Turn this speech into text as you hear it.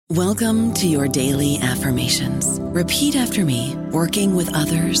Welcome to your daily affirmations. Repeat after me. Working with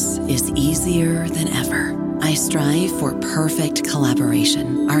others is easier than ever. I strive for perfect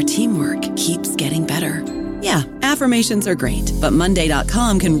collaboration. Our teamwork keeps getting better. Yeah, affirmations are great, but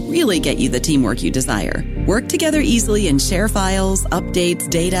Monday.com can really get you the teamwork you desire. Work together easily and share files, updates,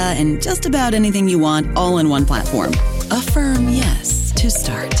 data, and just about anything you want all in one platform. Affirm yes to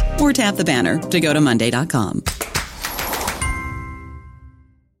start, or tap the banner to go to Monday.com.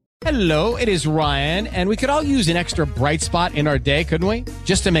 Hello, it is Ryan, and we could all use an extra bright spot in our day, couldn't we?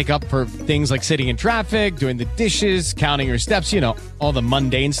 Just to make up for things like sitting in traffic, doing the dishes, counting your steps, all the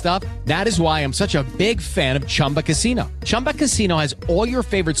mundane stuff. That is why I'm such a big fan of Chumba Casino. Chumba Casino has all your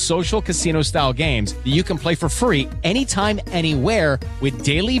favorite social casino-style games that you can play for free anytime, anywhere with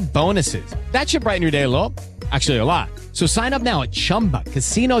daily bonuses. That should brighten your day a little. Actually, a lot. So sign up now at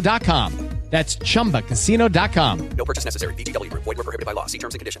ChumbaCasino.com. That's ChumbaCasino.com. No purchase necessary. VGW Group. Void where prohibited by law. See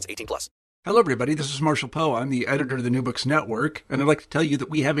terms and conditions. 18+. Hello, everybody. This is Marshall Poe. I'm the editor of the New Books Network, and I'd like to tell you that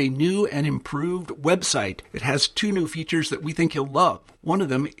we have a new and improved website. It has two new features that we think you'll love. One of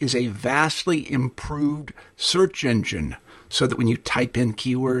them is a vastly improved search engine, so that when you type in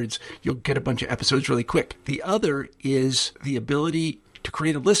keywords, you'll get a bunch of episodes really quick. The other is the ability to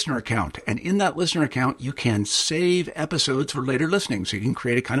create a listener account. And in that listener account, you can save episodes for later listening. So you can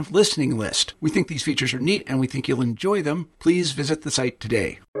create a kind of listening list. We think these features are neat and we think you'll enjoy them. Please visit the site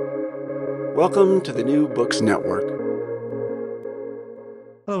today. Welcome to the New Books Network.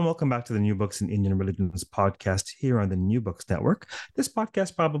 Hello and welcome back to the New Books in Indian Religions podcast here on the New Books Network. This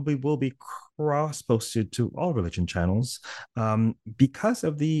podcast probably will be cross-posted to all religion channels because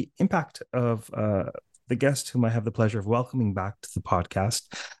of the impact of the guest whom I have the pleasure of welcoming back to the podcast,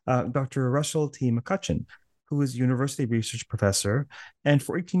 Dr. Russell T. McCutcheon, who is University Research Professor and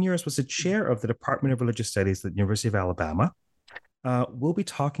for 18 years was the chair of the Department of Religious Studies at the University of Alabama. We'll be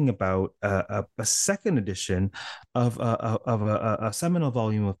talking about a second edition of a seminal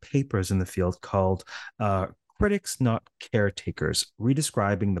volume of papers in the field called Critics, Not Caretakers,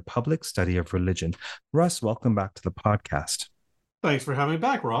 Redescribing the Public Study of Religion. Russ, welcome back to the podcast. Thanks for having me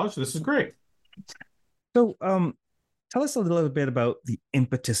back, Raj. This is great. So tell us a little bit about the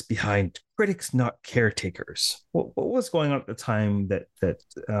impetus behind Critics, Not Caretakers. What was going on at the time that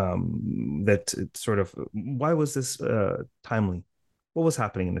sort of, why was this timely? What was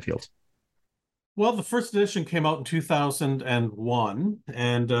happening in the field? Well, the first edition came out in 2001,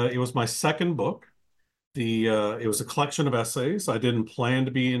 and it was my second book. It was a collection of essays. I didn't plan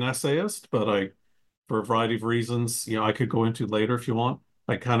to be an essayist, but for a variety of reasons, I could go into later if you want,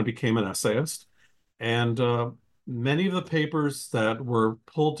 I kind of became an essayist. And many of the papers that were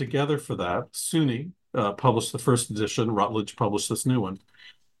pulled together for that, SUNY published the first edition, Routledge published this new one,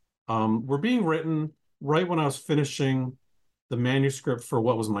 were being written right when I was finishing the manuscript for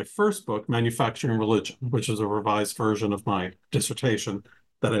what was my first book, Manufacturing Religion, which is a revised version of my dissertation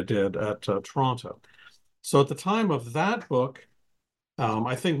that I did at Toronto. So at the time of that book,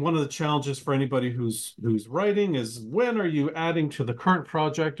 I think one of the challenges for anybody who's writing is, when are you adding to the current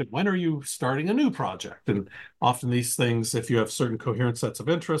project and when are you starting a new project? And often these things, if you have certain coherent sets of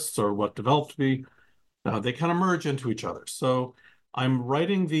interests or what developed to be, they kind of merge into each other. So I'm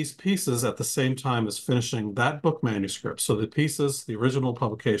writing these pieces at the same time as finishing that book manuscript. So the pieces, the original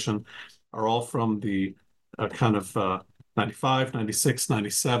publication, are all from the kind of 95, 96,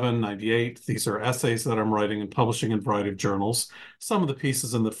 97, 98. These are essays that I'm writing and publishing in a variety of journals. Some of the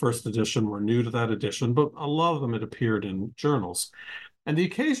pieces in the first edition were new to that edition, but a lot of them had appeared in journals. And the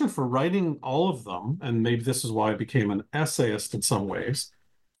occasion for writing all of them, and maybe this is why I became an essayist in some ways,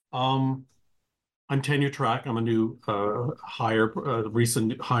 I'm tenure track. I'm a new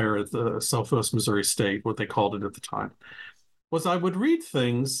recent hire at the Southwest Missouri State, what they called it at the time. Was I would read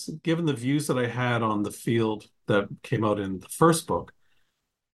things, given the views that I had on the field that came out in the first book,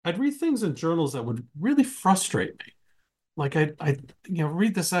 I'd read things in journals that would really frustrate me. Like I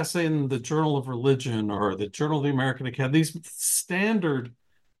read this essay in the Journal of Religion or the Journal of the American Academy, these standard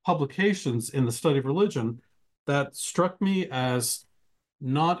publications in the study of religion that struck me as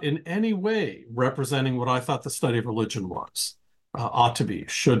not in any way representing what I thought the study of religion was, ought to be,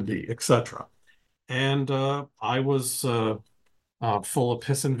 should be, etc. And I was full of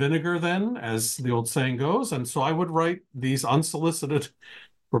piss and vinegar then, as the old saying goes. And so I would write these unsolicited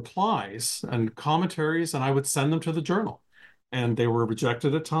replies and commentaries, and I would send them to the journal. And they were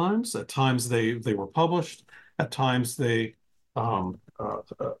rejected at times. At times they were published. At times they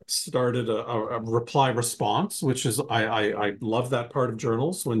started a reply response, which is, I love that part of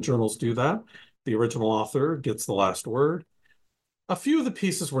journals, when journals do that. The original author gets the last word. A few of the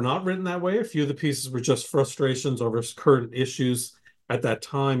pieces were not written that way. A few of the pieces were just frustrations over current issues at that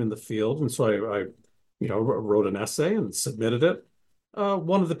time in the field. And so I wrote an essay and submitted it.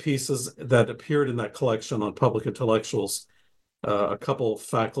 One of the pieces that appeared in that collection on Public Intellectuals, a couple of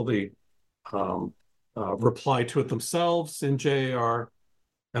faculty um, replied to it themselves in JAR,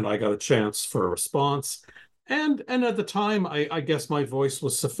 and I got a chance for a response. And at the time, I guess my voice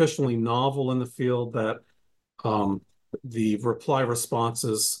was sufficiently novel in the field that the reply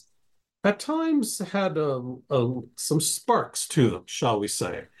responses at times had some sparks to them, shall we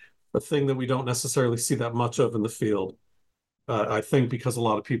say, a thing that we don't necessarily see that much of in the field. I think because a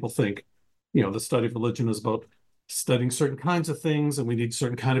lot of people think, the study of religion is about studying certain kinds of things, and we need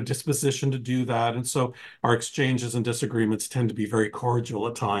certain kind of disposition to do that. And so our exchanges and disagreements tend to be very cordial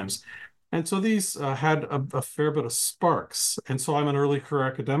at times. And so these had a fair bit of sparks. And so I'm an early career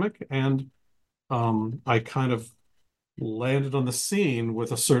academic, and I kind of landed on the scene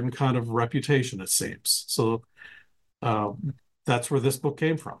with a certain kind of reputation, it seems. So that's where this book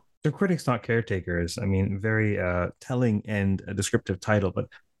came from. So critics, not caretakers. I mean, very telling and a descriptive title, but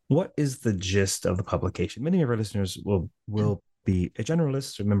what is the gist of the publication? Many of our listeners will be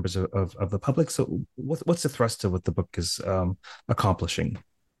generalists or members of the public. So what's the thrust of what the book is accomplishing?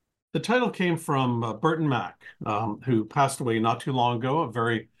 The title came from Burton Mack, who passed away not too long ago, a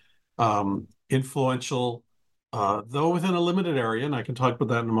very influential, though within a limited area, and I can talk about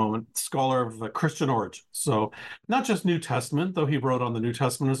that in a moment, scholar of Christian origin. So not just New Testament, though he wrote on the New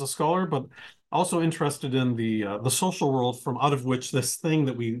Testament as a scholar, but also interested in the social world from out of which this thing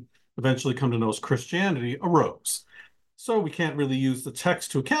that we eventually come to know as Christianity arose. So we can't really use the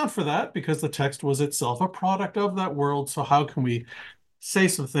text to account for that because the text was itself a product of that world. So how can we say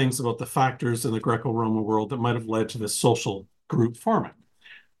some things about the factors in the Greco-Roman world that might have led to this social group forming?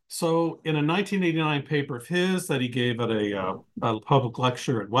 So in a 1989 paper of his that he gave at a public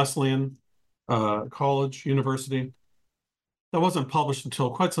lecture at Wesleyan College, University, that wasn't published until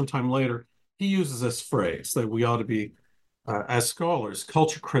quite some time later, he uses this phrase that we ought to be, as scholars,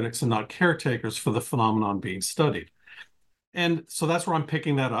 culture critics and not caretakers for the phenomenon being studied. And so that's where I'm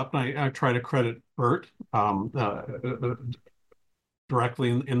picking that up. And I try to credit Bert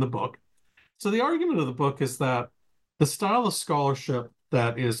directly in the book. So the argument of the book is that the style of scholarship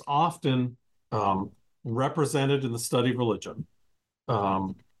that is often represented in the study of religion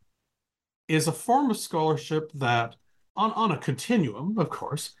is a form of scholarship that, on a continuum, of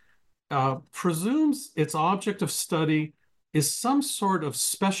course, presumes its object of study is some sort of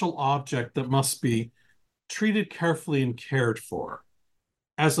special object that must be treated carefully and cared for,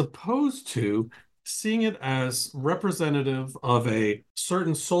 as opposed to seeing it as representative of a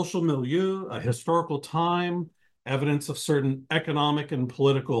certain social milieu, a historical time, evidence of certain economic and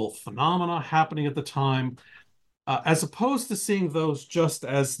political phenomena happening at the time, as opposed to seeing those just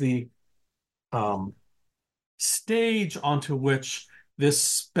as the stage onto which this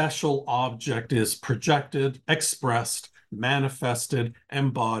special object is projected, expressed, manifested,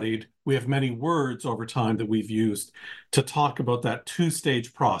 embodied. We have many words over time that we've used to talk about that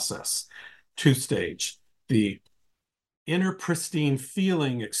two-stage process. Two-stage, the inner pristine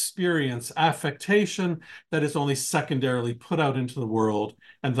feeling, experience, affectation that is only secondarily put out into the world.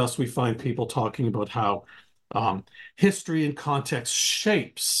 And thus we find people talking about how history and context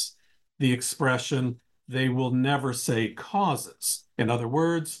shapes the expression. They will never say causes. In other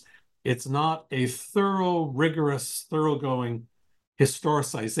words, it's not a thorough, rigorous, thoroughgoing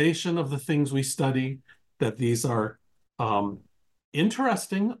historicization of the things we study, that these are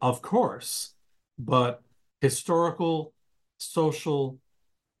interesting, of course, but historical, social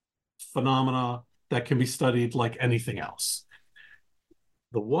phenomena that can be studied like anything else.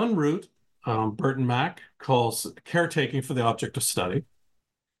 The one route Burton Mack calls caretaking for the object of study,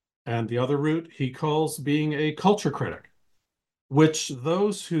 and the other route he calls being a culture critic, which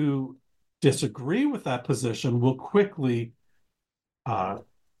those who disagree with that position will quickly, I'll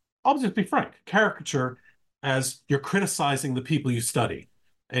just be frank, caricature as you're criticizing the people you study,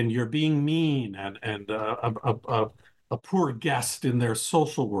 and you're being mean and a poor guest in their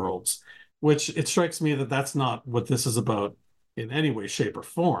social worlds, which it strikes me that that's not what this is about in any way, shape, or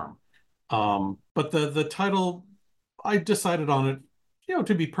form. But the title, I decided on it,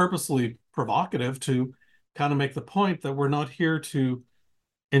 to be purposely provocative, to kind of make the point that we're not here to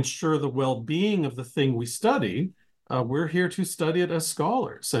ensure the well-being of the thing we study. We're here to study it as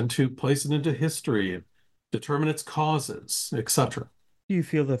scholars and to place it into history and determine its causes, etc. Do you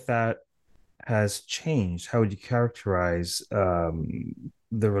feel that has changed? How would you characterize the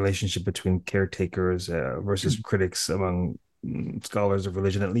relationship between caretakers versus critics among scholars of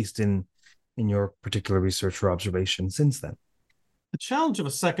religion, at least in your particular research or observation since then? The challenge of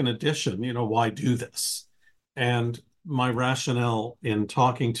a second edition, why do this? And my rationale in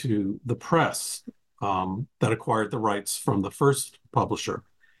talking to the press that acquired the rights from the first publisher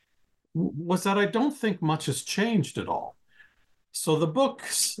was that I don't think much has changed at all. So the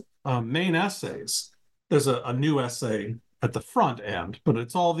book's main essays, there's a new essay at the front end, but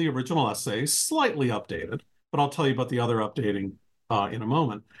it's all the original essays, slightly updated. But I'll tell you about the other updating in a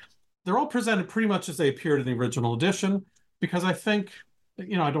moment. They're all presented pretty much as they appeared in the original edition, because I think, I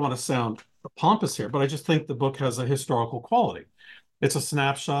don't want to sound pompous here, but I just think the book has a historical quality. It's a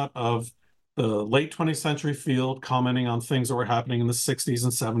snapshot of the late 20th century field, commenting on things that were happening in the 60s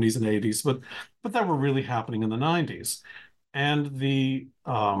and 70s and 80s, but that were really happening in the 90s. And the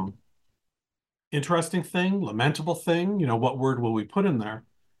interesting thing, lamentable thing, what word will we put in there,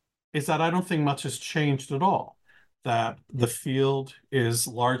 is that I don't think much has changed at all. That the field is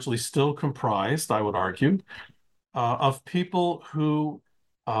largely still comprised, I would argue, of people who,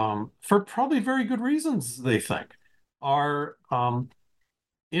 for probably very good reasons, they think, are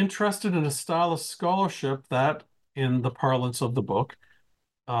interested in a style of scholarship that, in the parlance of the book,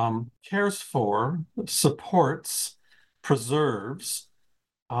 cares for, supports, preserves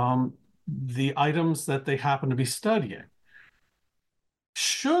the items that they happen to be studying.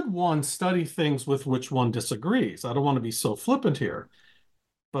 Should one study things with which one disagrees? I don't want to be so flippant here,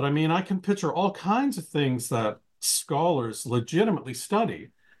 but I mean, I can picture all kinds of things that scholars legitimately study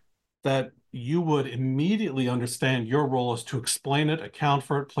that you would immediately understand your role is to explain it, account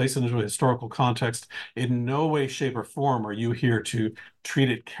for it, place it into a historical context. In no way, shape, or form are you here to treat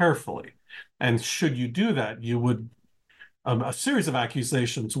it carefully. And should you do that, you would a series of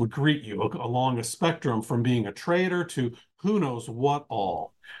accusations would greet you along a spectrum from being a traitor to who knows what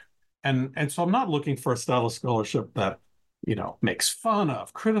all. And so I'm not looking for a style of scholarship that, makes fun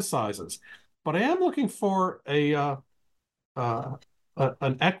of, criticizes, but I am looking for an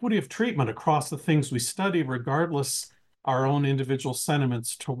equity of treatment across the things we study, regardless our own individual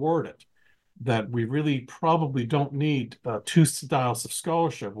sentiments toward it. That we really probably don't need two styles of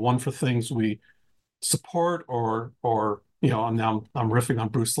scholarship, one for things we support or I'm riffing on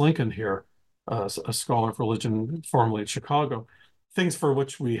Bruce Lincolton here, a scholar of religion formerly at Chicago, things for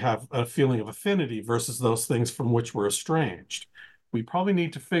which we have a feeling of affinity versus those things from which we're estranged. We probably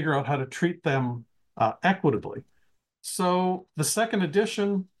need to figure out how to treat them equitably. So the second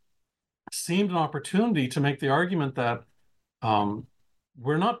edition seemed an opportunity to make the argument that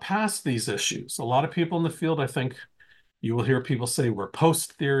we're not past these issues. A lot of people in the field, I think, you will hear people say we're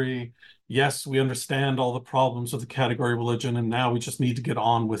post-theory. Yes, we understand all the problems of the category religion, and now we just need to get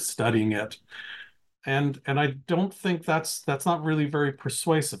on with studying it. And I don't think that's not really very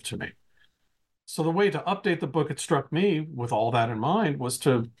persuasive to me. So the way to update the book, it struck me, with all that in mind, was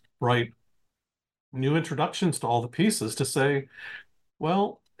to write new introductions to all the pieces to say,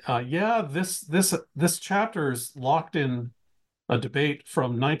 well, this chapter is locked in a debate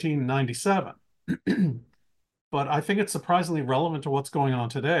from 1997. But I think it's surprisingly relevant to what's going on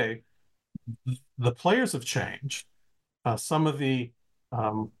today. The players have changed. Some of the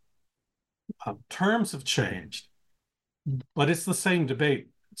terms have changed, but it's the same debate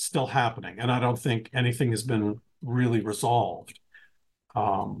still happening. And I don't think anything has been really resolved.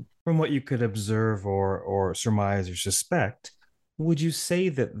 From what you could observe or surmise or suspect, would you say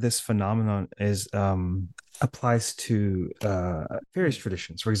that this phenomenon applies to various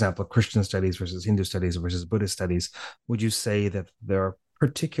traditions? For example, Christian studies versus Hindu studies versus Buddhist studies. Would you say that there are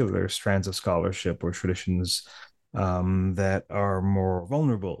particular strands of scholarship or traditions that are more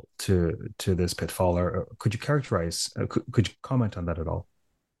vulnerable to this pitfall? Or could you characterize? Could you comment on that at all?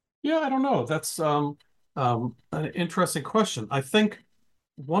 Yeah, I don't know. That's an interesting question. I think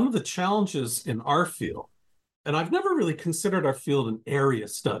one of the challenges in our field, and I've never really considered our field an area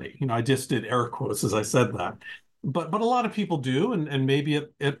study. I just did air quotes as I said that. But a lot of people do, and maybe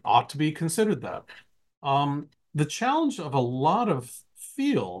it ought to be considered that. The challenge of a lot of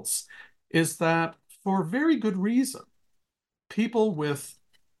fields is that, for very good reason, people with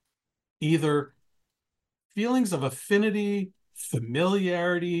either feelings of affinity,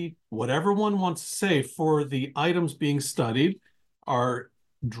 familiarity, whatever one wants to say, for the items being studied are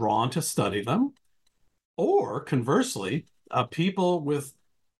drawn to study them. Or conversely, people with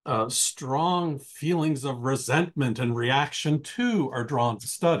strong feelings of resentment and reaction to are drawn to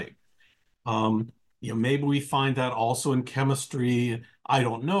study. Maybe we find that also in chemistry. I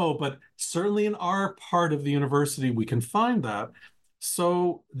don't know, but certainly in our part of the university, we can find that.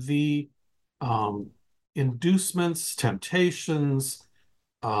 So the inducements, temptations,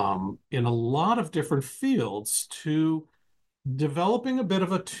 in a lot of different fields to developing a bit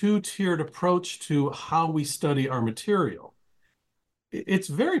of a two-tiered approach to how we study our material. It's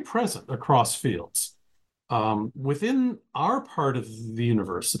very present across fields. Within our part of the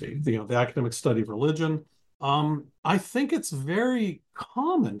university, the academic study of religion, I think it's very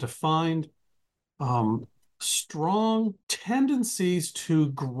common to find strong tendencies to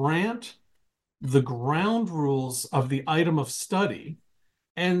grant the ground rules of the item of study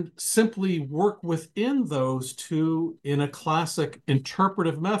and simply work within those to, in a classic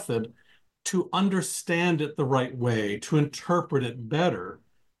interpretive method, to understand it the right way, to interpret it better,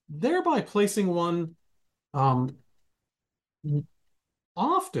 thereby placing one um,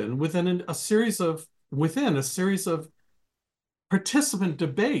 often within a series of participant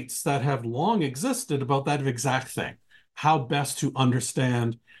debates that have long existed about that exact thing, how best to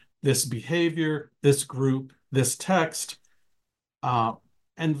understand this behavior, this group, this text,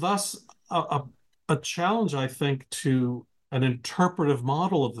 and thus a challenge, I think, to an interpretive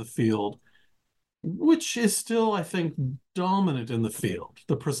model of the field, which is still, I think, dominant in the field.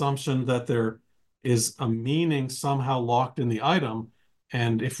 The presumption that there is a meaning somehow locked in the item,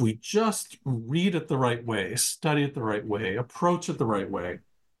 and if we just read it the right way, study it the right way, approach it the right way,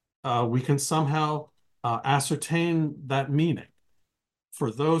 we can somehow ascertain that meaning. For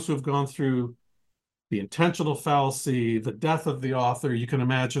those who have gone through the intentional fallacy, the death of the author, you can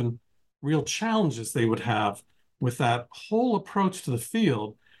imagine real challenges they would have with that whole approach to the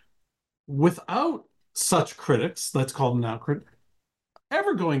field without such critics, let's call them now critics,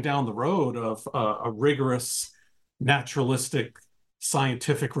 ever going down the road of a rigorous naturalistic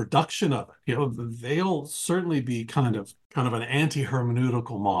scientific reduction of it. They'll certainly be kind of an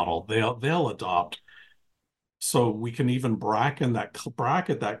anti-hermeneutical model they'll adopt. So we can even bracket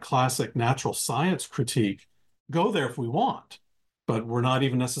that classic natural science critique, go there if we want, but we're not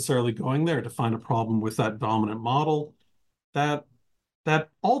even necessarily going there to find a problem with that dominant model that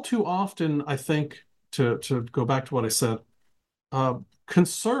all too often, I think, to go back to what I said,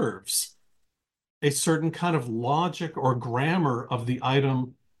 conserves a certain kind of logic or grammar of the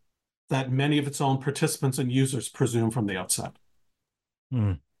item that many of its own participants and users presume from the outset.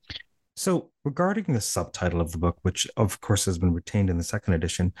 So, regarding the subtitle of the book, which of course has been retained in the second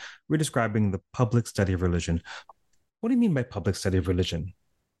edition, Redescribing the Public Study of Religion. What do you mean by public study of religion?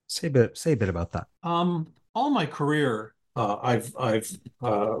 Say a bit about that. All my career, I've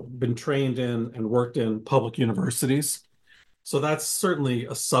been trained in and worked in public universities. So that's certainly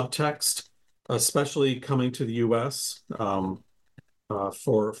a subtext, especially coming to the U.S.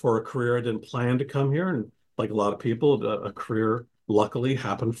 For a career. I didn't plan to come here, and like a lot of people, a career luckily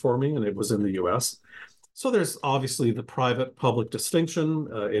happened for me, and it was in the U.S. So there's obviously the private-public distinction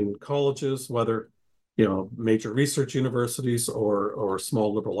in colleges, whether major research universities or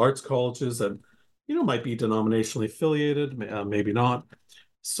small liberal arts colleges that might be denominationally affiliated, maybe not.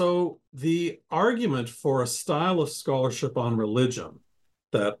 So the argument for a style of scholarship on religion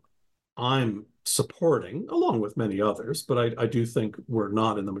that I'm supporting, along with many others, but I do think we're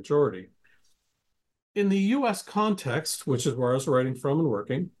not in the majority. In the US context, which is where I was writing from and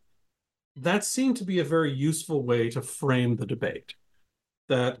working, that seemed to be a very useful way to frame the debate.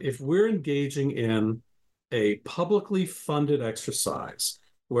 That if we're engaging in a publicly funded exercise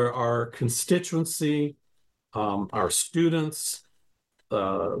where our constituency, our students,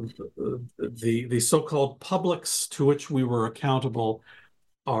 the so-called publics to which we were accountable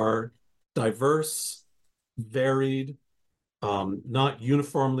are diverse, varied, not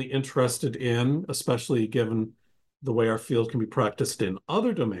uniformly interested in, especially given the way our field can be practiced in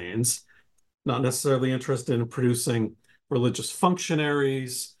other domains, not necessarily interested in producing religious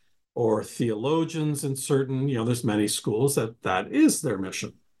functionaries or theologians in certain, there's many schools that is their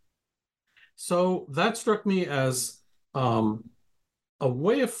mission. So that struck me as a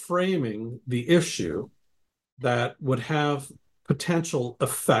way of framing the issue that would have potential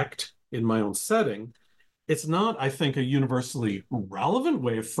effect in my own setting. It's not, I think, a universally relevant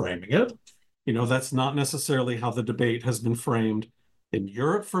way of framing it. That's not necessarily how the debate has been framed in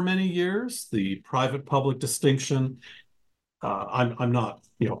Europe for many years. The private-public distinction. I'm not,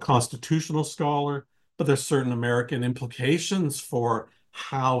 a constitutional scholar, but there's certain American implications for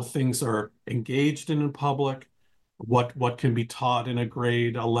how things are engaged in public, what can be taught in a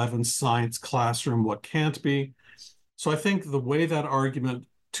grade 11 science classroom, what can't be. So I think the way that argument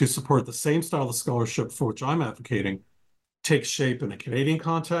to support the same style of scholarship for which I'm advocating takes shape in a Canadian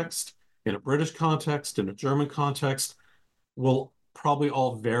context, in a British context, in a German context, will probably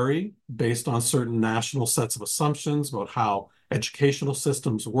all vary based on certain national sets of assumptions about how educational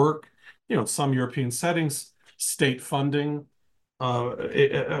systems work. In some European settings, state funding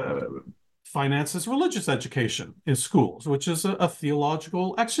finances religious education in schools, which is a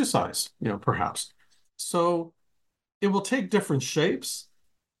theological exercise, perhaps. So it will take different shapes.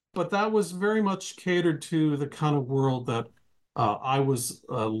 but that was very much catered to the kind of world that I was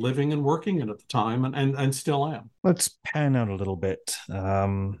living and working in at the time, and still am. Let's pan out a little bit.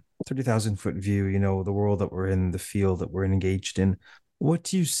 30,000 foot view, the world that we're in, the field that we're engaged in. What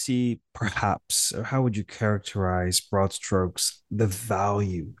do you see, perhaps, or how would you characterize, broad strokes, the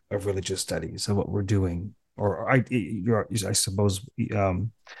value of religious studies, of what we're doing? I suppose,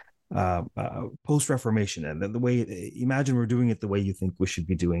 post Reformation, and the way, imagine we're doing it the way you think we should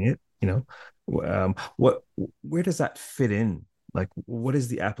be doing it. Where does that fit in? Like, what is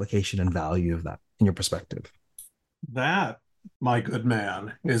the application and value of that in your perspective? That, my good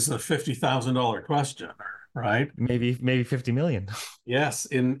man, is a $50,000 question, right? Maybe 50 million. Yes,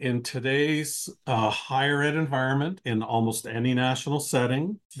 in today's higher ed environment, in almost any national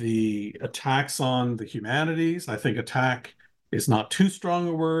setting, the attacks on the humanities, I think attack is not too strong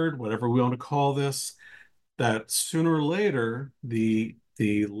a word, whatever we want to call this, that sooner or later the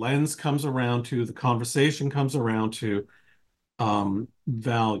lens comes around to, the conversation comes around to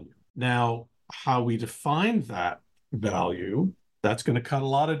value. Now, how we define that value, that's going to cut a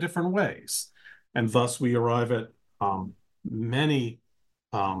lot of different ways. And thus we arrive at many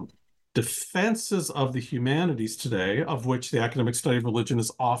defenses of the humanities today, of which the academic study of religion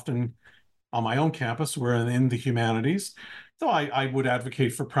is often on my own campus. We're in the humanities. So I would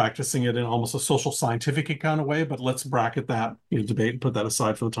advocate for practicing it in almost a social scientific kind of way, but let's bracket that debate and put that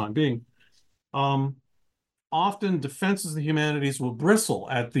aside for the time being. Often defenses of the humanities will bristle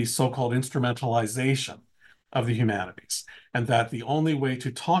at the so-called instrumentalization of the humanities, and that the only way to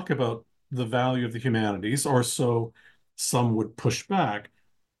talk about the value of the humanities, or so some would push back,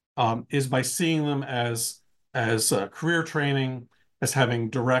 is by seeing them as career training, as having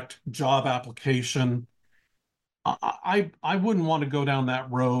direct job application. I wouldn't want to go down that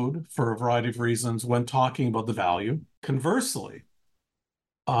road for a variety of reasons when talking about the value. Conversely,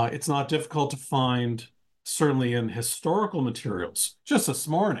 it's not difficult to find, certainly in historical materials. Just this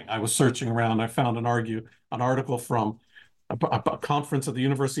morning, I was searching around, I found an article from a conference at the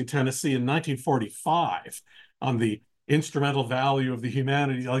University of Tennessee in 1945 on the instrumental value of the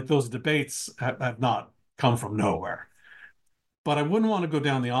humanities. Like, those debates have not come from nowhere. But I wouldn't want to go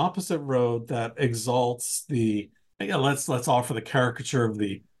down the opposite road that exalts let's offer the caricature of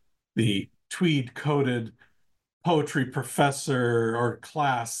the tweed-coated poetry professor or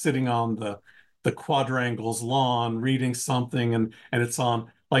class sitting on the quadrangle's lawn reading something, and it's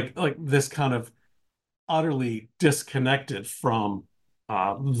on like this kind of utterly disconnected from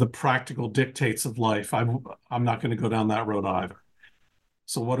the practical dictates of life. I'm not going to go down that road either.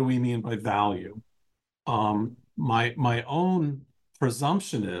 So what do we mean by value? My own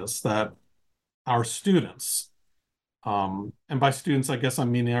presumption is that our students, and by students, I guess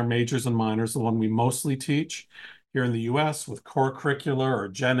I'm meaning our majors and minors, the one we mostly teach here in the US with core curricular or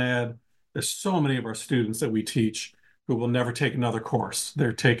gen ed. There's so many of our students that we teach who will never take another course.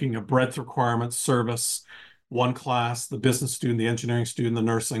 They're taking a breadth requirement, service, one class, the business student, the engineering student, the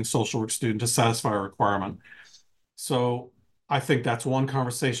nursing, social work student, to satisfy a requirement. So I think that's one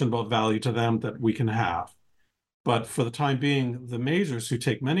conversation about value to them that we can have. But for the time being, the majors who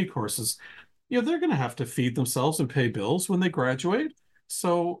take many courses, they're going to have to feed themselves and pay bills when they graduate.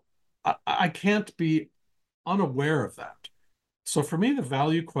 So I can't be unaware of that. So for me, the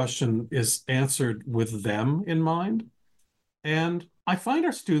value question is answered with them in mind. And I find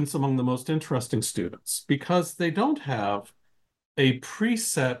our students among the most interesting students because they don't have a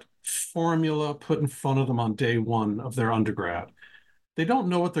preset formula put in front of them on day one of their undergrad. They don't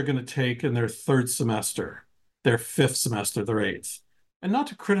know what they're going to take in their third semester, their fifth semester, their eighth. And not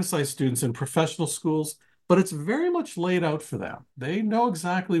to criticize students in professional schools, but it's very much laid out for them. They know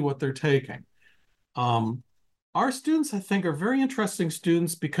exactly what they're taking. Our students, I think, are very interesting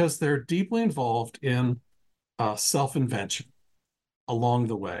students because they're deeply involved in self-invention along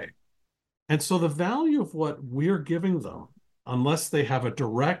the way. And so the value of what we're giving them, unless they have a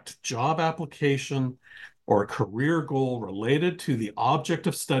direct job application or a career goal related to the object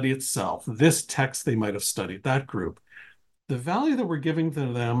of study itself, this text they might have studied, that group, the value that we're giving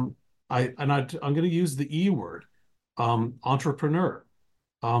to them, I'm going to use the E word, entrepreneur.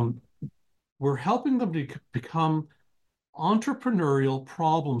 We're helping them to become entrepreneurial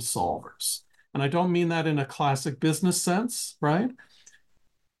problem solvers. And I don't mean that in a classic business sense, right?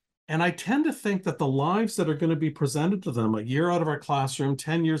 And I tend to think that the lives that are going to be presented to them a year out of our classroom,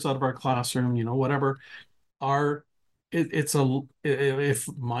 10 years out of our classroom, whatever, if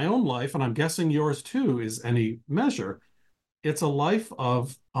my own life, and I'm guessing yours too, is any measure, it's a life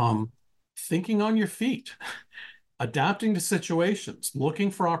of thinking on your feet, adapting to situations,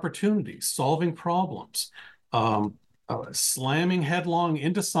 looking for opportunities, solving problems, slamming headlong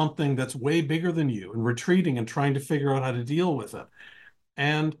into something that's way bigger than you and retreating and trying to figure out how to deal with it.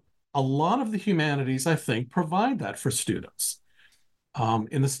 And a lot of the humanities, I think, provide that for students.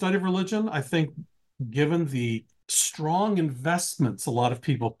 In the study of religion, I think, given the strong investments a lot of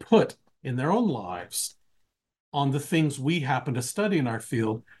people put in their own lives on the things we happen to study in our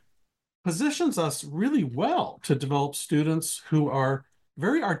field, positions us really well to develop students who are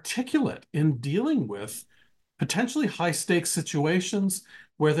very articulate in dealing with potentially high-stakes situations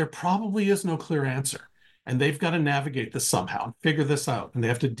where there probably is no clear answer. And they've got to navigate this somehow and figure this out. And they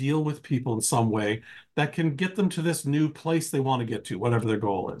have to deal with people in some way that can get them to this new place they want to get to, whatever their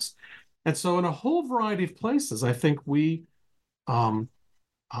goal is. And so in a whole variety of places, I think and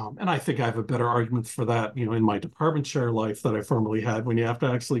I think I have a better argument for that, in my department chair life that I formerly had, when you have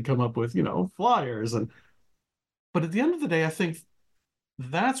to actually come up with, flyers. But at the end of the day, I think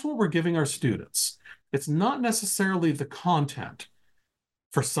that's what we're giving our students. It's not necessarily the content.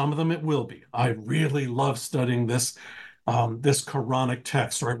 For some of them, it will be. I really love studying this Quranic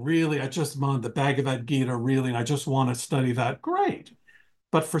text, or I just want the Bhagavad Gita, really, and I just want to study that. Great.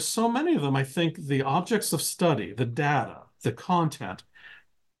 But for so many of them, I think the objects of study, the data, the content,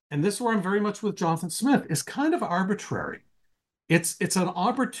 and this is where I'm very much with Jonathan Smith, is kind of arbitrary. It's an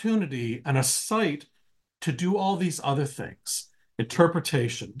opportunity and a site to do all these other things: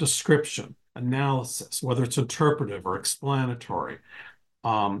 interpretation, description, analysis, whether it's interpretive or explanatory,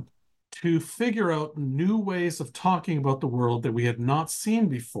 to figure out new ways of talking about the world that we had not seen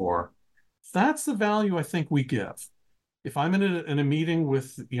before. That's the value I think we give. If I'm in a meeting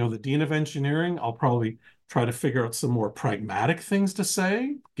with the dean of engineering, I'll probably try to figure out some more pragmatic things to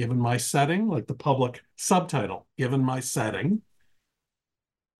say, given my setting, like the public subtitle, given my setting.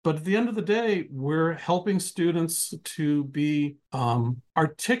 But at the end of the day, we're helping students to be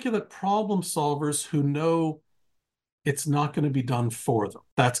articulate problem solvers who know it's not going to be done for them.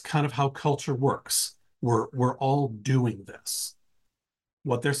 That's kind of how culture works. We're all doing this.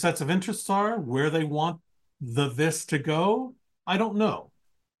 What their sets of interests are, where they want this to go, I don't know.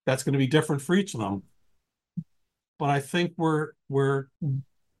 That's going to be different for each of them. But I think we're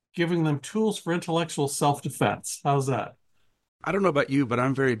giving them tools for intellectual self-defense. How's that? I don't know about you, but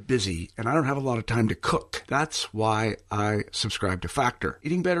I'm very busy and I don't have a lot of time to cook. That's why I subscribe to Factor.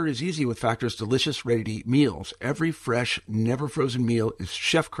 Eating better is easy with Factor's delicious, ready-to-eat meals. Every fresh, never frozen meal is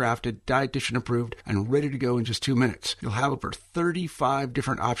chef-crafted, dietitian approved, and ready to go in just 2 minutes. You'll have over 35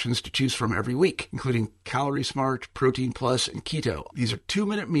 different options to choose from every week, including Calorie Smart, Protein Plus, and Keto. These are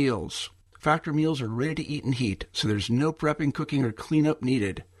 2-minute meals. Factor meals are ready to eat and heat, so there's no prepping, cooking, or cleanup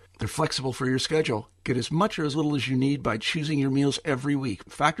needed. They're flexible for your schedule. Get as much or as little as you need by choosing your meals every week.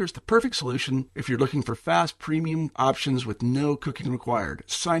 Factor's the perfect solution if you're looking for fast, premium options with no cooking required.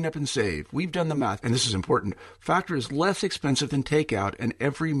 Sign up and save. We've done the math, and this is important. Factor is less expensive than takeout, and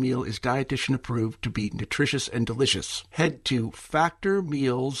every meal is dietitian approved to be nutritious and delicious. Head to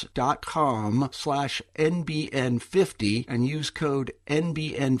factormeals.com/NBN50 and use code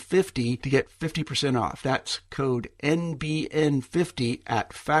NBN50 to get 50% off. That's code NBN50 at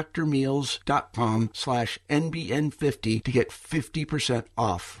factormeals.com/NBN50 to get 50%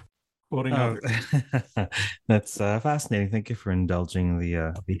 off. That's fascinating. Thank you for indulging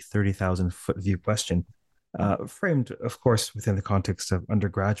the 30,000 foot view question, framed, of course, within the context of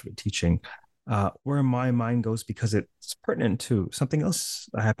undergraduate teaching. Where my mind goes, because it's pertinent to something else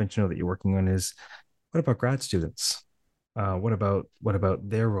I happen to know that you're working on, is what about grad students? What about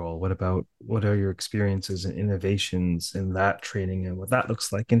their role? What are your experiences and innovations in that training and what that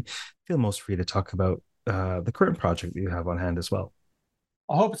looks like? And feel most free to talk about the current project that you have on hand as well.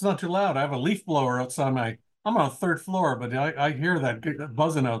 I hope it's not too loud. I have a leaf blower outside I'm on a 3rd floor, but I hear that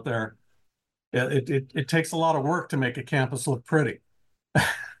buzzing out there. It takes a lot of work to make a campus look pretty.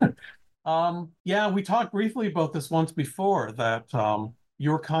 Yeah, we talked briefly about this once before, that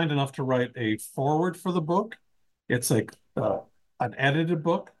you were kind enough to write a foreword for the book. It's like an edited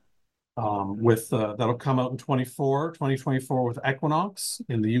book with that'll come out in 2024 with Equinox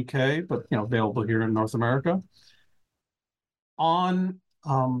in the UK, but available here in North America, on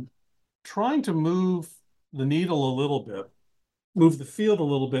trying to move the needle a little bit, move the field a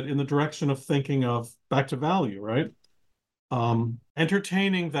little bit in the direction of thinking of back to value, right?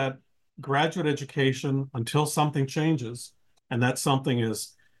 Entertaining that graduate education until something changes, and that something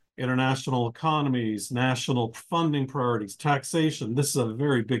is international economies, national funding priorities, taxation. This is a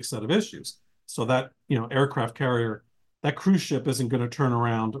very big set of issues. So that, aircraft carrier, that cruise ship isn't going to turn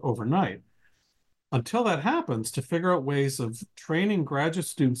around overnight. Until that happens, to figure out ways of training graduate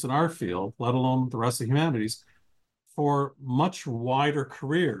students in our field, let alone the rest of humanities, for much wider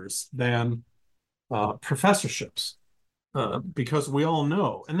careers than professorships. because we all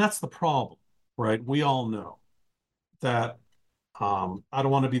know, and that's the problem, right? We all know that I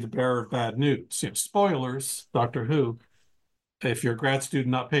don't want to be the bearer of bad news. Spoilers, Doctor Who, if you're a grad student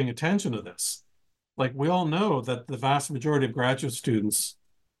not paying attention to this, like we all know that the vast majority of graduate students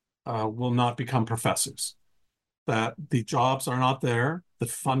will not become professors, that the jobs are not there, the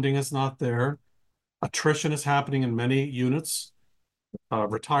funding is not there, attrition is happening in many units,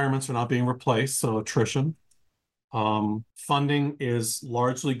 retirements are not being replaced, so attrition. Funding is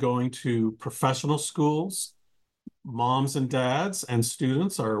largely going to professional schools. Moms and dads and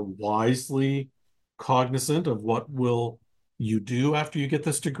students are wisely cognizant of what will you do after you get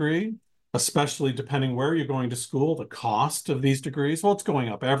this degree, especially depending where you're going to school, the cost of these degrees. Well, it's going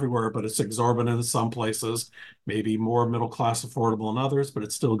up everywhere, but it's exorbitant in some places, maybe more middle class affordable in others, but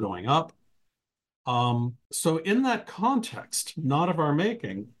it's still going up. So in that context, not of our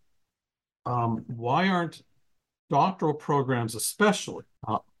making, why aren't doctoral programs especially,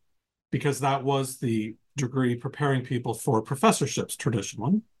 because that was the degree preparing people for professorships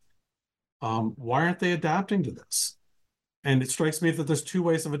traditionally, why aren't they adapting to this? And it strikes me that there's two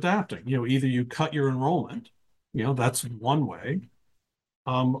ways of adapting. Either you cut your enrollment, that's one way,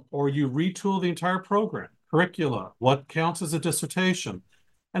 or you retool the entire program, curricula, what counts as a dissertation.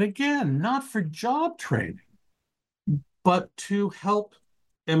 And again, not for job training, but to help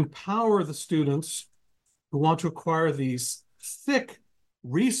empower the students who want to acquire these thick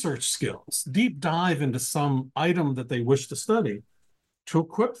research skills, deep dive into some item that they wish to study, to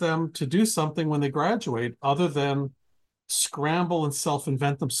equip them to do something when they graduate other than scramble and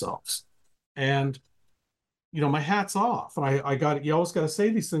self-invent themselves. And, my hat's off. And you always got to say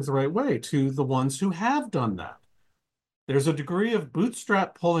these things the right way to the ones who have done that. There's a degree of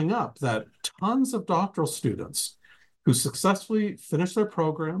bootstrap pulling up that tons of doctoral students who successfully finish their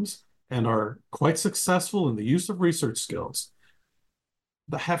programs and are quite successful in the use of research skills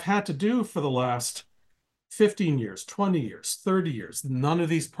that have had to do for the last 15 years, 20 years, 30 years. None of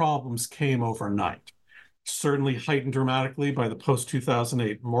these problems came overnight. Certainly heightened dramatically by the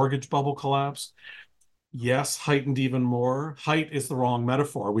post-2008 mortgage bubble collapse. Yes, heightened even more. Height is the wrong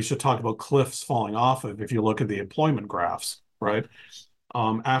metaphor. We should talk about cliffs falling off of if you look at the employment graphs, right?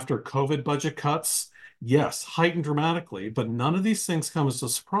 After COVID budget cuts, yes, heightened dramatically, but none of these things come as a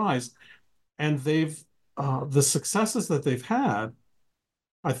surprise. And the successes that they've had,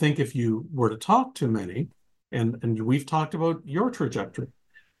 I think if you were to talk to many, and we've talked about your trajectory,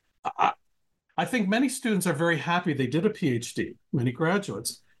 I think many students are very happy they did a PhD, many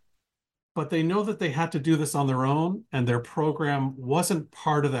graduates, but they know that they had to do this on their own, and their program wasn't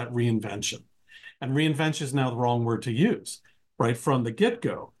part of that reinvention. And reinvention is now the wrong word to use, right? From the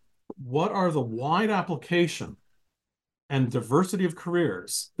get-go, what are the wide application and diversity of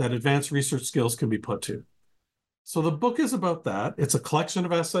careers that advanced research skills can be put to? So the book is about that. It's a collection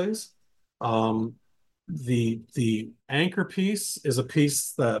of essays. The anchor piece is a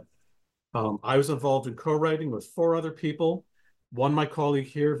piece that I was involved in co-writing with 4 other people. One, my colleague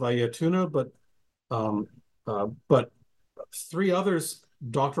here, Vayatuna, but 3 others,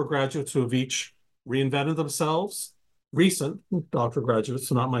 doctoral graduates who have each reinvented themselves, recent doctoral graduates,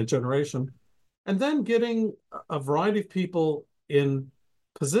 so not my generation, and then getting a variety of people in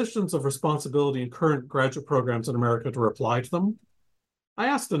positions of responsibility in current graduate programs in America to reply to them. I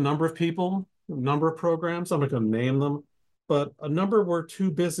asked a number of people, a number of programs, I'm not going to name them, but a number were too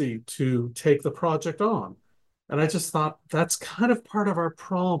busy to take the project on. And I just thought that's kind of part of our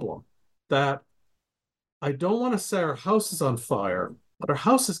problem, that I don't want to say our house is on fire, but our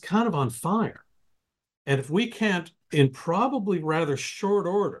house is kind of on fire. And if we can't, in probably rather short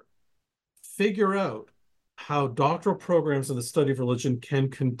order, figure out how doctoral programs in the study of religion can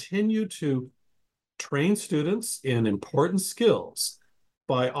continue to train students in important skills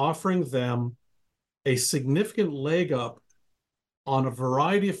by offering them a significant leg up on a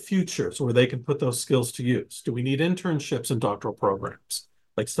variety of futures where they can put those skills to use. Do we need internships in doctoral programs?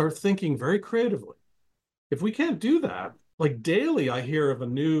 Like, start thinking very creatively. If we can't do that, like daily I hear of a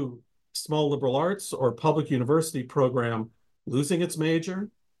new small liberal arts or public university program losing its major,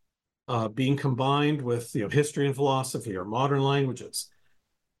 being combined with history and philosophy or modern languages.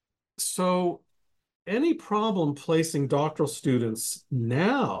 So any problem placing doctoral students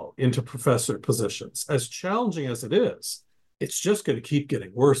now into professor positions, as challenging as it is, it's just going to keep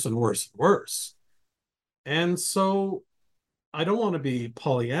getting worse and worse and worse. And so I don't want to be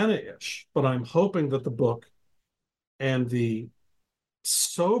Pollyanna-ish, but I'm hoping that the book and the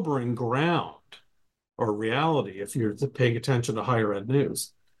sobering ground or reality, if you're paying attention to higher ed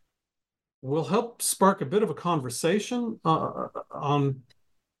news, will help spark a bit of a conversation on,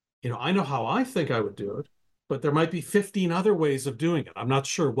 I know how I think I would do it, but there might be 15 other ways of doing it. I'm not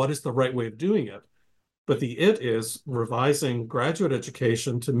sure what is the right way of doing it, but the it is revising graduate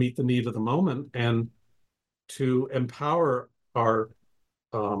education to meet the need of the moment and to empower our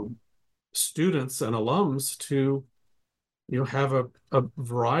students and alums to have a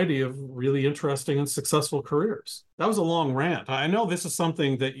variety of really interesting and successful careers. That was a long rant. I know this is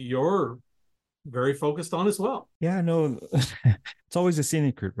something that you're very focused on as well. Yeah, no, it's always a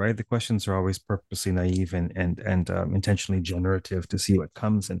scenic route, right? The questions are always purposely naive and intentionally generative to see what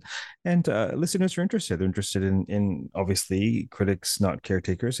comes. And listeners are interested. They're interested in obviously critics, not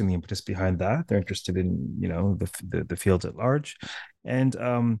caretakers, and the impetus behind that. They're interested in the field at large,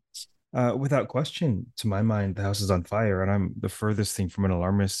 and without question, to my mind, the house is on fire, and I'm the furthest thing from an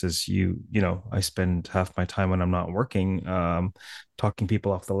alarmist. As I spend half my time when I'm not working, talking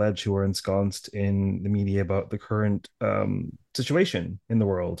people off the ledge who are ensconced in the media about the current situation in the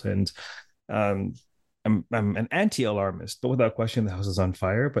world. And um, I'm an anti-alarmist, but without question, the house is on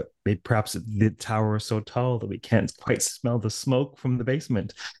fire. But perhaps the tower is so tall that we can't quite smell the smoke from the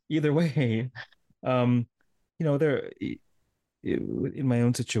basement. Either way, um, there in my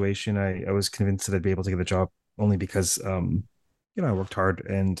own situation, I was convinced that I'd be able to get a job only because, I worked hard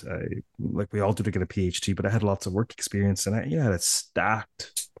and like we all do to get a PhD, but I had lots of work experience and I had a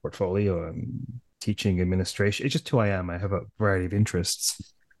stacked portfolio, teaching, administration. It's just who I am. I have a variety of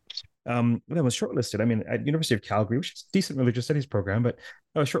interests. When I was shortlisted, I mean, at University of Calgary, which is a decent religious studies program, but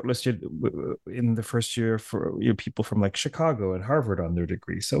I was shortlisted in the first year for people from like Chicago and Harvard on their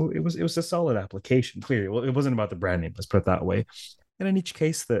degree. So it was a solid application. Clearly, well, it wasn't about the brand name. Let's put it that way. And in each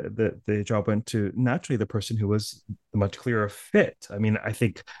case, the job went to naturally the person who was the much clearer fit. I mean, I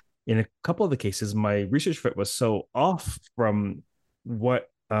think in a couple of the cases, my research fit was so off from what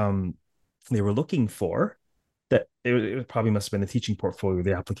they were looking for that it probably must have been the teaching portfolio,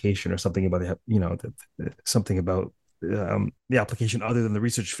 the application, or something about something about the application other than the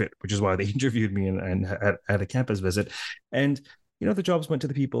research fit, which is why they interviewed me and had a campus visit. And the jobs went to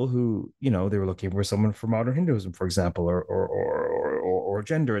the people who they were looking for someone for modern Hinduism, for example, or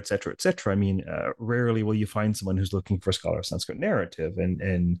gender, et cetera, et cetera. I mean, rarely will you find someone who's looking for scholar of Sanskrit narrative,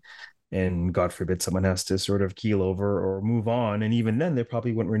 and God forbid someone has to sort of keel over or move on, and even then they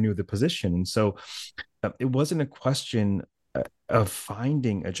probably wouldn't renew the position. And so it wasn't a question of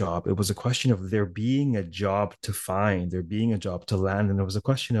finding a job. It was a question of there being a job to find, there being a job to land. And it was a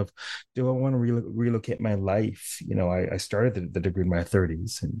question of, do I want to relocate my life? I started the degree in my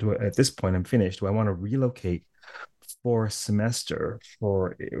 30s, and at this point I'm finished. Do I want to relocate for a semester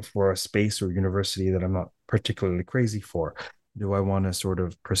for a space or university that I'm not particularly crazy for? Do I want to sort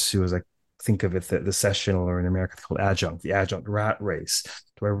of pursue, as I think of it, the sessional, or in America called the adjunct rat race?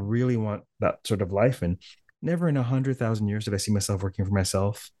 Do I really want that sort of life? And never in 100,000 years did I see myself working for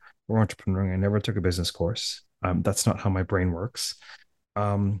myself or entrepreneuring. I never took a business course. That's not how my brain works.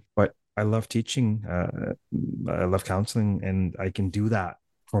 But I love teaching. I love counseling, and I can do that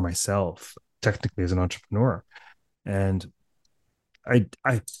for myself technically as an entrepreneur. And I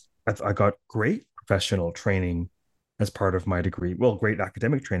got great professional training as part of my degree. Well, great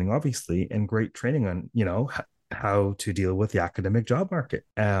academic training, obviously, and great training on, how to deal with the academic job market.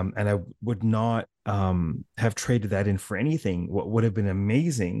 And I would not have traded that in for anything. What would have been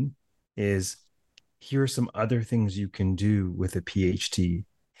amazing is, here are some other things you can do with a PhD.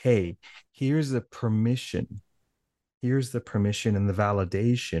 Hey, here's the permission. Here's the permission and the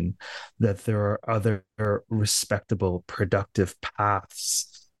validation that there are other respectable, productive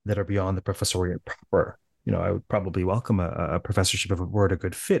paths that are beyond the professoriate proper. I would probably welcome a professorship if it were a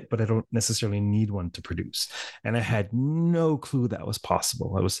good fit, but I don't necessarily need one to produce. And I had no clue that was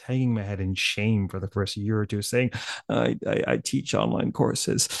possible. I was hanging my head in shame for the first year or two, saying, I teach online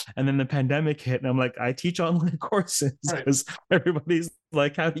courses. And then the pandemic hit, and I'm like, I teach online courses, because everybody's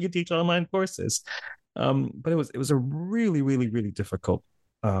like, how do you teach online courses? But it was a really, really, really difficult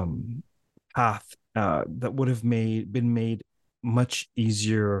path that would have been made much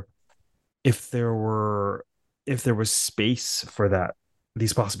easier if there was space for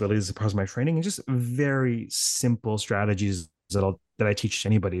these possibilities as part of my training, and just very simple strategies that I teach to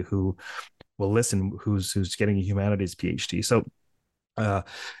anybody who will listen, who's getting a humanities PhD. So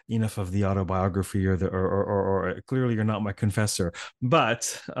enough of the autobiography or clearly you're not my confessor,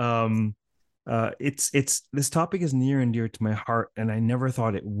 but it's this topic is near and dear to my heart, and I never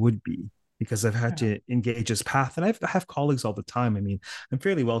thought it would be, because I've had to engage this path. And I have colleagues all the time. I mean, I'm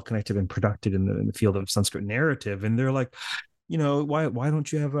fairly well connected and productive in the field of Sanskrit narrative, and they're like, why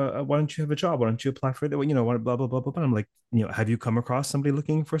don't you have a job? Why don't you apply for that? Blah blah blah blah blah. And I'm like, have you come across somebody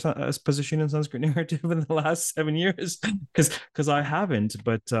looking for a position in Sanskrit narrative in the last 7 years? Because I haven't.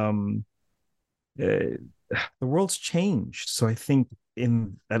 But the world's changed. So I think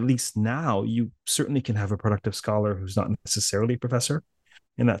in at least now, you certainly can have a productive scholar who's not necessarily a professor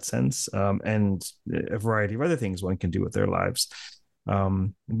in that sense, and a variety of other things one can do with their lives.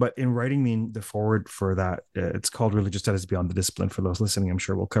 But in writing the forward for that, it's called Religious Studies Beyond the Discipline. For those listening, I'm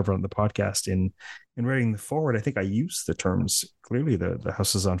sure we'll cover on the podcast. In writing the forward, I think I use the terms clearly. The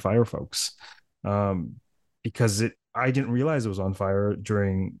house is on fire, folks, because I didn't realize it was on fire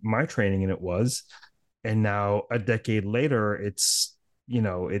during my training, and it was. And now a decade later, it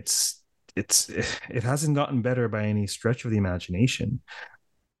hasn't gotten better by any stretch of the imagination.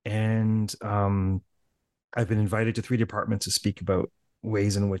 And I've been invited to 3 departments to speak about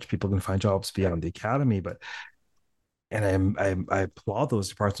ways in which people can find jobs beyond the academy. I applaud those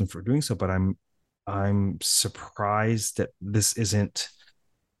departments for doing so. But I'm surprised that this isn't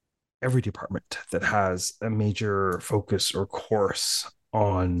every department that has a major focus or course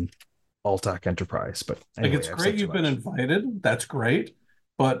on Altac Enterprise. But anyway, it's great you've been invited. That's great,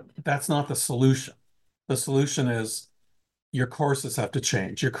 but that's not the solution. The solution is your courses have to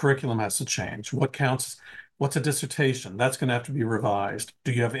change. Your curriculum has to change. What counts? What's a dissertation? That's going to have to be revised.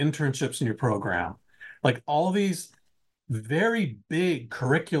 Do you have internships in your program? Like all these very big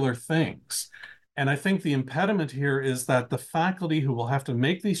curricular things. And I think the impediment here is that the faculty who will have to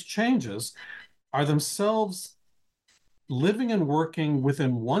make these changes are themselves living and working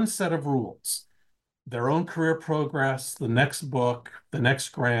within one set of rules. Their own career progress, the next book, the next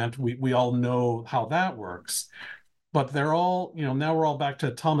grant, we all know how that works. But they're all, now we're all back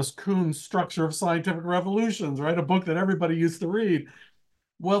to Thomas Kuhn's Structure of Scientific Revolutions, right? A book that everybody used to read.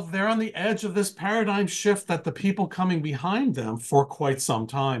 Well, they're on the edge of this paradigm shift that the people coming behind them for quite some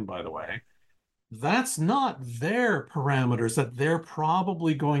time, by the way, that's not their parameters that they're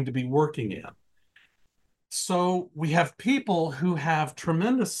probably going to be working in. So we have people who have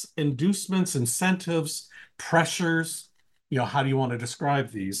tremendous inducements, incentives, pressures, how do you want to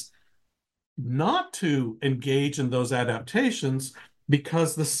describe these? Not to engage in those adaptations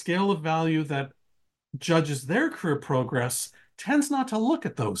because the scale of value that judges their career progress tends not to look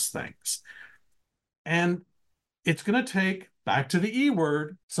at those things. And it's going to take, back to the E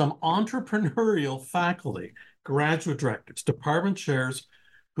word, some entrepreneurial faculty, graduate directors, department chairs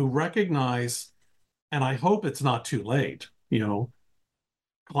who recognize, and I hope it's not too late,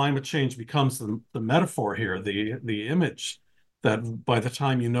 climate change becomes the metaphor here, the image that by the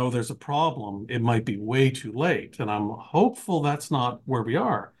time there's a problem, it might be way too late. And I'm hopeful that's not where we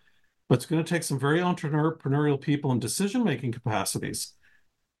are. But it's going to take some very entrepreneurial people in decision-making capacities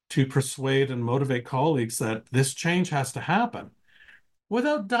to persuade and motivate colleagues that this change has to happen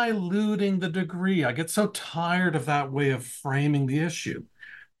without diluting the degree. I get so tired of that way of framing the issue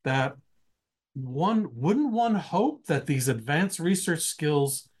that wouldn't one hope that these advanced research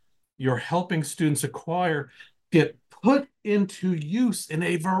skills you're helping students acquire get put into use in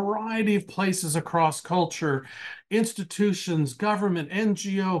a variety of places across culture, institutions, government,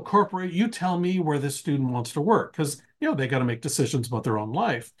 NGO, corporate. You tell me where this student wants to work, because they got to make decisions about their own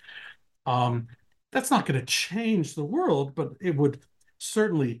life. That's not going to change the world, but it would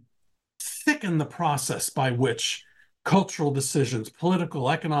certainly thicken the process by which cultural decisions, political,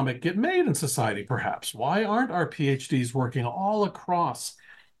 economic, get made in society, perhaps. Why aren't our PhDs working all across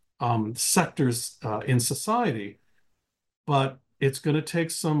sectors in society? But it's going to take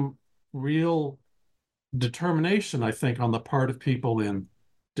some real determination, I think, on the part of people in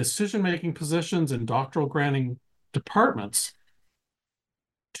decision-making positions in doctoral granting departments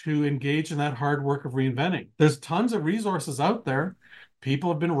to engage in that hard work of reinventing. There's tons of resources out there.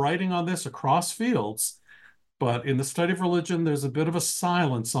 People have been writing on this across fields, but in the study of religion, there's a bit of a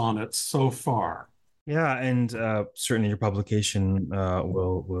silence on it so far. Yeah, and certainly your publication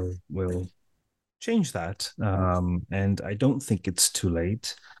will change that. And I don't think it's too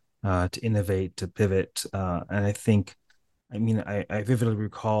late to innovate, to pivot. And I vividly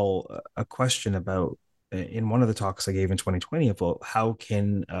recall a question about in one of the talks I gave in 2020 about how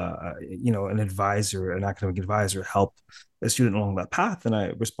can an advisor, an academic advisor, help a student along that path. And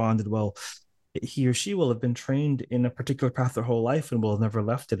I responded, well, he or she will have been trained in a particular path their whole life and will have never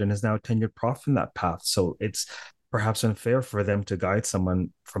left it and is now a tenured prof in that path. So it's perhaps unfair for them to guide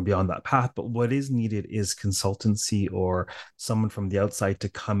someone from beyond that path. But what is needed is consultancy or someone from the outside to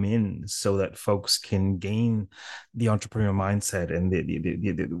come in so that folks can gain the entrepreneurial mindset and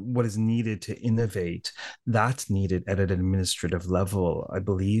what is needed to innovate. That's needed at an administrative level, I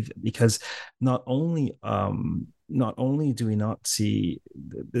believe, because not only do we not see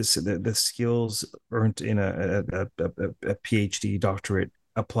the skills earned in a PhD doctorate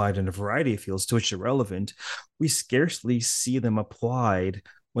applied in a variety of fields to which they're relevant, we scarcely see them applied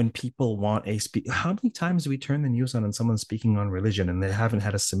when people want how many times do we turn the news on and someone's speaking on religion and they haven't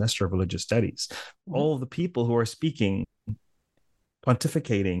had a semester of religious studies? All of the people who are speaking,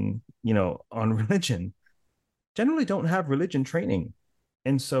 pontificating, on religion generally don't have religion training.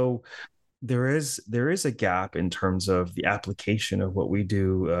 And so there is a gap in terms of the application of what we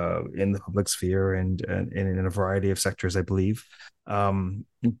do in the public sphere and in a variety of sectors, I believe.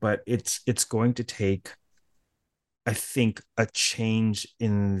 But it's going to take, I think, a change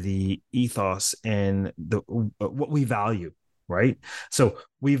in the ethos and what we value, right? So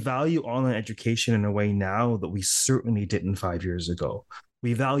we value online education in a way now that we certainly didn't 5 years ago.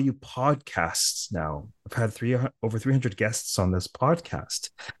 We value podcasts now. I've had over 300 guests on this podcast,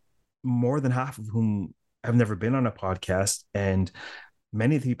 more than half of whom have never been on a podcast. And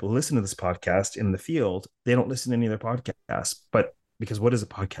many of the people who listen to this podcast in the field, they don't listen to any other podcasts. But because what is a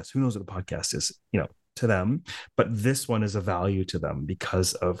podcast? Who knows what a podcast is, to them? But this one is a value to them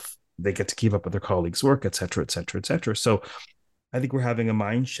because of they get to keep up with their colleagues' work, et cetera, et cetera, et cetera. So I think we're having a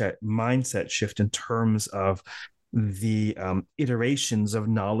mindset shift in terms of the iterations of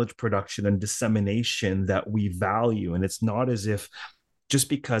knowledge production and dissemination that we value. And it's not as if just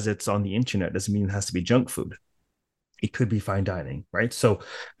because it's on the internet doesn't mean it has to be junk food. It could be fine dining, right? So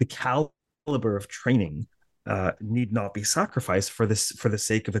the caliber of training need not be sacrificed for the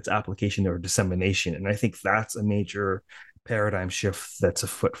sake of its application or dissemination. And I think that's a major paradigm shift that's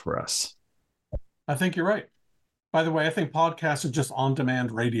afoot for us. I think you're right. By the way, I think podcasts are just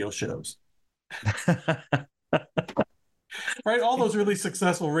on-demand radio shows. Right? All those really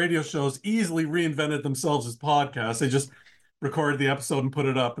successful radio shows easily reinvented themselves as podcasts. They just recorded the episode and put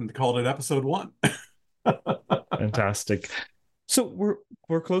it up and called it episode 1. Fantastic. So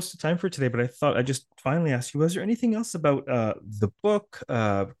we're close to time for today, but I thought I'd just finally ask you, was there anything else about the book,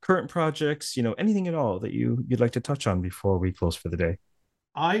 current projects, anything at all that you'd like to touch on before we close for the day?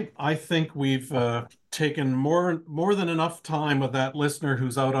 I think we've taken more than enough time with that listener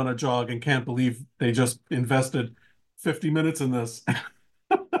who's out on a jog and can't believe they just invested 50 minutes in this.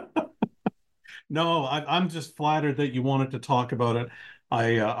 No, I'm just flattered that you wanted to talk about it.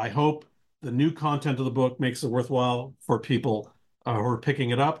 I hope the new content of the book makes it worthwhile for people who are picking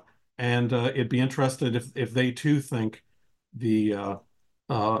it up, and it'd be interested if they too think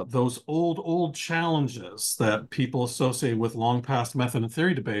those old challenges that people associate with long past method and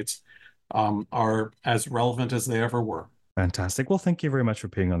theory debates are as relevant as they ever were. Fantastic. Well, thank you very much for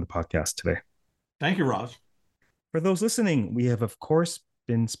being on the podcast today. Thank you, Raj. For those listening, we have, of course,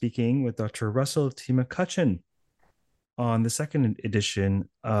 been speaking with Dr. Russell T. McCutcheon on the second edition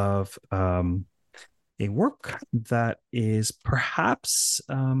of a work that is perhaps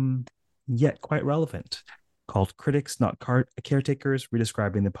yet quite relevant, called Critics, Not Caretakers,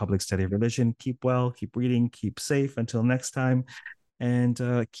 Redescribing the Public Study of Religion. Keep well, keep reading, keep safe until next time,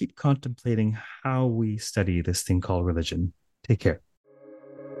 and keep contemplating how we study this thing called religion. Take care.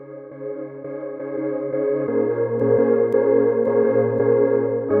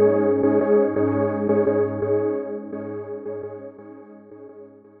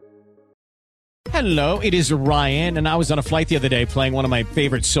 Hello, it is Ryan, and I was on a flight the other day playing one of my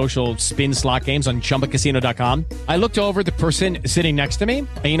favorite social spin slot games on ChumbaCasino.com. I looked over at the person sitting next to me,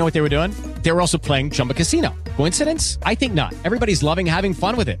 and you know what they were doing? They were also playing Chumba Casino. Coincidence? I think not. Everybody's loving having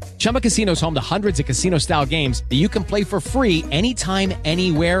fun with it. Chumba Casino is home to hundreds of casino-style games that you can play for free anytime,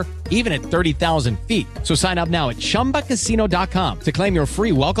 anywhere, even at 30,000 feet. So sign up now at ChumbaCasino.com to claim your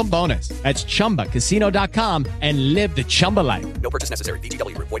free welcome bonus. That's ChumbaCasino.com and live the Chumba life. No purchase necessary.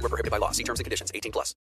 VGW. Void where prohibited by law. See terms and conditions. 18+.